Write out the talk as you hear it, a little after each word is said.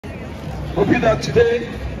Hoping that today,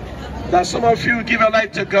 that some of you give a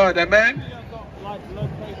light to God, amen?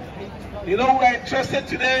 You know, we're interested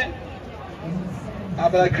today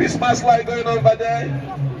about a Christmas light going on over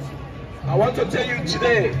there. I want to tell you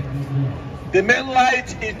today, the main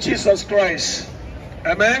light is Jesus Christ,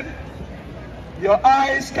 amen? Your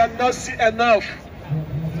eyes cannot see enough.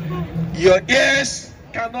 Your ears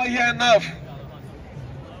cannot hear enough.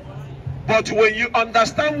 But when you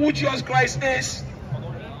understand who Jesus Christ is,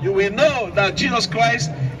 you will know that Jesus Christ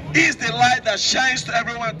is the light that shines to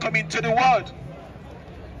everyone coming to the world.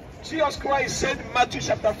 Jesus Christ said in Matthew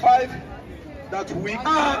chapter 5 that we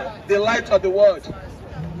are the light of the world.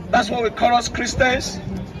 That's what we call us Christians.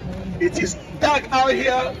 It is dark out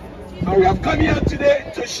here, and we have come here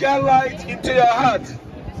today to share light into your heart.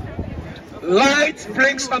 Light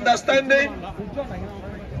brings understanding.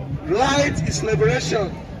 Light is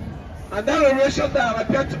liberation. And that liberation that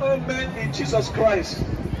appeared to all men in Jesus Christ.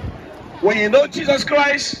 When you know Jesus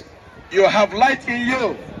Christ, you have light in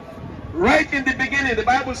you. Right in the beginning, the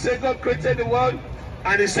Bible says God created the world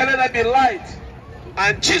and He said let there be light.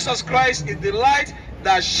 And Jesus Christ is the light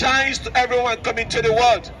that shines to everyone coming to the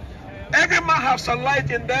world. Every man has some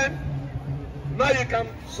light in them. Now you can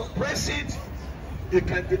suppress it, you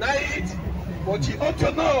can deny it, but you ought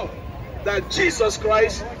to know that Jesus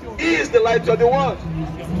Christ is the light of the world.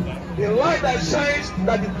 The light that shines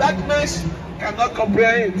that the darkness cannot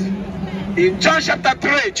comprehend. In John chapter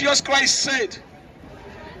 3, Jesus Christ said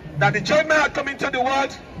that the judgment had come into the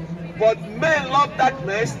world, but men love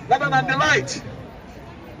darkness rather than the light.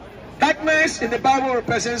 Darkness in the Bible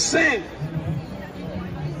represents sin.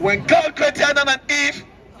 When God created Adam and Eve,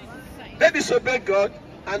 they disobeyed God,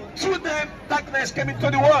 and through them, darkness came into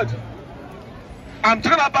the world. I'm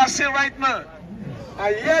talking about sin right now.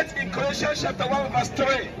 And yet, in Colossians chapter 1, verse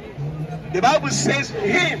 3, the Bible says,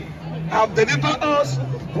 Him have delivered us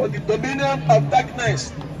from the dominion of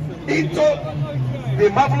darkness into the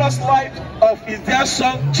marvelous light of His dear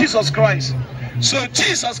Son, Jesus Christ. So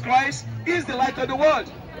Jesus Christ is the light of the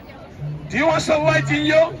world. Do you want some light in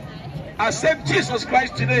you? Accept Jesus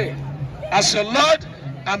Christ today as your Lord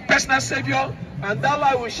and personal Savior, and that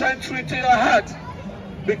light will shine through into your heart.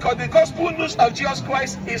 Because the gospel news of Jesus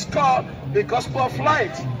Christ is called the gospel of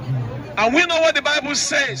light. And we know what the Bible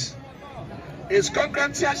says. It's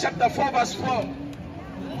Corinthians chapter 4 verse 4.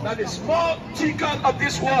 That the small chicken of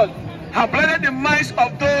this world have blinded the minds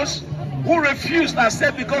of those who refuse to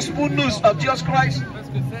accept the gospel news of Jesus Christ.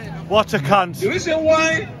 What a cunt. The reason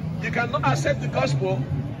why you cannot accept the gospel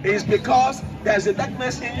is because there's a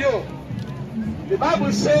darkness in you. The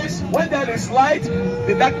Bible says when there is light,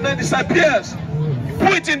 the darkness disappears.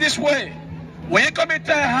 Put it in this way. When you come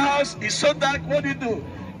into a house, it's so dark, what do?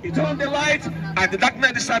 You turn on the light and the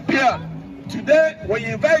darkness disappears. Today, when you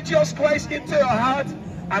invite Jesus Christ into your heart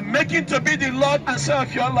and make Him to be the Lord and Savior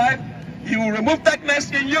of your life, He will remove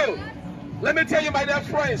darkness in you. Let me tell you, my dear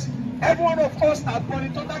friends, every one of us are born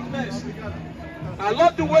into darkness. I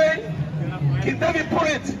love the way King David put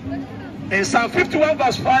it. In Psalm 51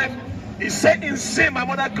 verse 5, he said, in sin my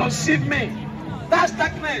mother conceived me. That's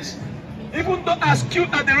darkness. Even though as cute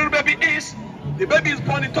as the little baby is, the baby is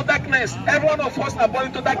born into darkness. Every one of us are born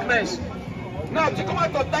into darkness. Now, to come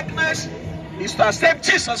out of darkness is to accept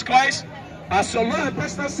Jesus Christ as your Lord and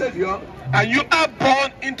personal Savior, and you are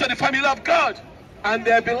born into the family of God, and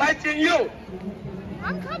there will be light in you.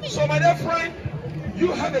 So, my dear friend,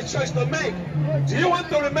 you have a choice to make. Do you want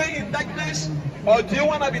to remain in darkness, or do you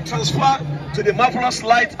want to be transferred to the marvelous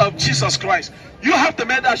light of Jesus Christ? You have to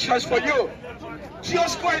make that choice for you.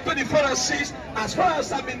 Jesus Christ 24 says, as far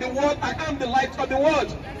as I'm in the world, I am the light of the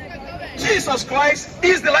world. Jesus Christ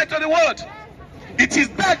is the light of the world. It is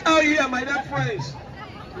dark out here, my dear friends.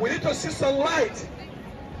 We need to see some light.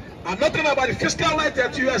 I'm not talking about the physical light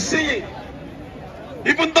that you are seeing,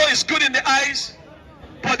 even though it's good in the eyes,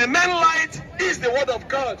 but the main light is the word of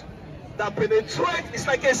God that penetrates. It's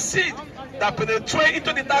like a seed that penetrates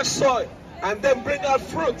into the dark soil and then bring out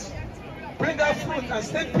fruit. Bring out fruit and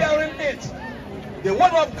stay bearing it. The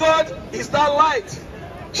word of God is that light.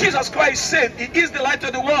 Jesus Christ said He is the light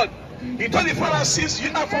of the world. He told the Pharisees,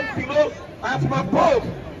 you are from below, I am from above.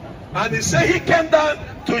 And He said He came down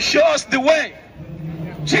to show us the way.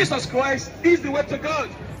 Jesus Christ is the way to God.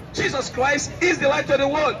 Jesus Christ is the light of the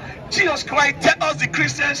world. Jesus Christ tells us, the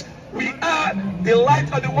Christians, we are the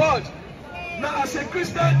light of the world. Now, as a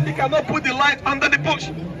Christian, you cannot put the light under the bush.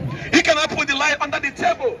 You cannot put the light under the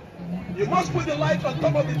table. You must put the light on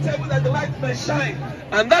top of the table that the light may shine.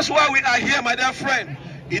 And that's why we are here, my dear friend.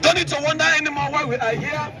 You don't need to wonder anymore why we are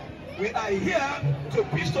here. We are here to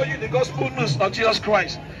preach to you the gospel news of Jesus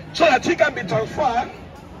Christ, so that you can be transferred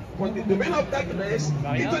from the domain of darkness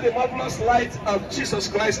into the marvelous light of Jesus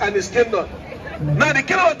Christ and his kingdom. Now the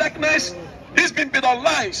kingdom of darkness is being built on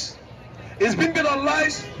lies. It's been built on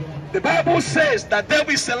lies. The Bible says that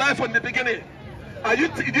devil is a lie from the beginning. Do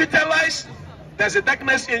you tell lies? There's a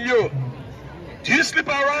darkness in you. Do you sleep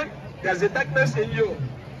around? There's a darkness in you.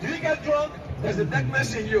 Do you get drunk? There's a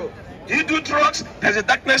darkness in you. Do you do drugs? There's a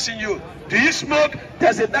darkness in you. Do you smoke?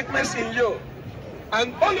 There's a darkness in you.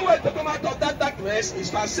 And only way to come out of that darkness is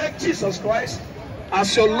to accept Jesus Christ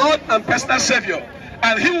as your Lord and personal Savior.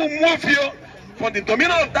 And he will move you from the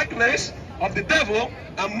dominion of darkness, of the devil,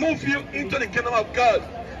 and move you into the kingdom of God.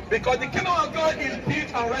 Because the kingdom of God is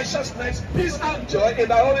built on righteousness, peace, and joy in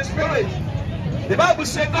the Holy Spirit. The Bible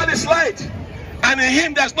says God is light, and in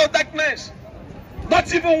him there's no darkness.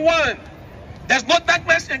 Not even one. There's no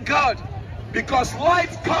darkness in God. Because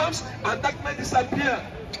light comes and darkness disappears.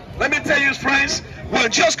 Let me tell you, friends,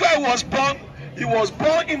 when Jesus Christ was born, he was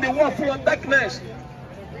born in the world full of darkness.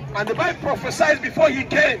 And the Bible prophesied before he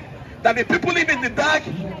came that the people live in the dark,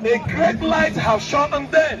 a great light has shone on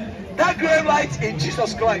them. That great light is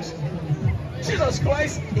Jesus Christ. Jesus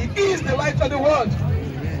Christ, he is the light of the world.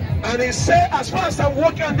 And he said, as far as I'm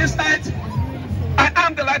walking on this earth, I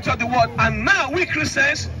am the light of the world. And now we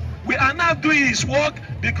Christians, we are now doing his work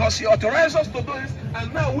because he authorized us to do it.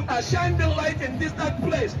 And now we are shining the light in this dark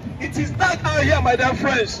place. It is dark out here, my dear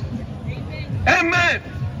friends. Amen.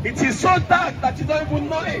 It is so dark that you don't even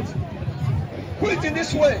know it. Put it in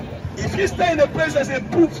this way. If you stay in a place that's a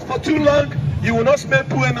poo for too long, you will not smell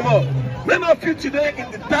poo anymore. Many of you today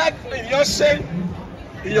in the dark, in your sin,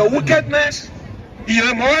 in your wickedness, in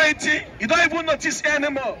your immorality, you don't even notice it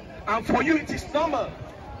anymore. And for you it is normal.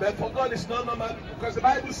 But for God it's not normal, because the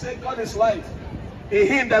Bible says God is light. In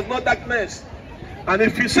him there's no darkness. And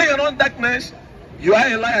if you say you're not darkness, you are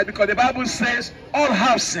a liar, because the Bible says all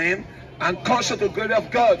have sinned and come short of the glory of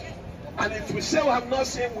God. And if we say we have not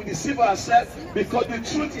sinned, we deceive ourselves, because the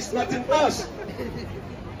truth is not in us.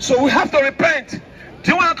 So we have to repent.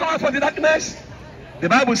 Do you want to come out from the darkness? The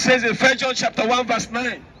Bible says in 1 John chapter 1 verse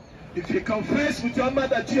 9, if you confess with your mouth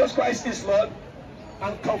that Jesus Christ is Lord,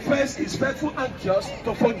 and confess is faithful and just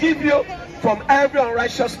to forgive you from every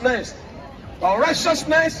unrighteousness.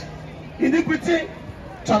 Unrighteousness, iniquity,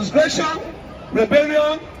 transgression,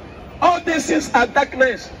 rebellion, all these things are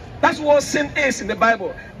darkness. That's what sin is in the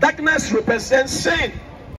Bible. Darkness represents sin.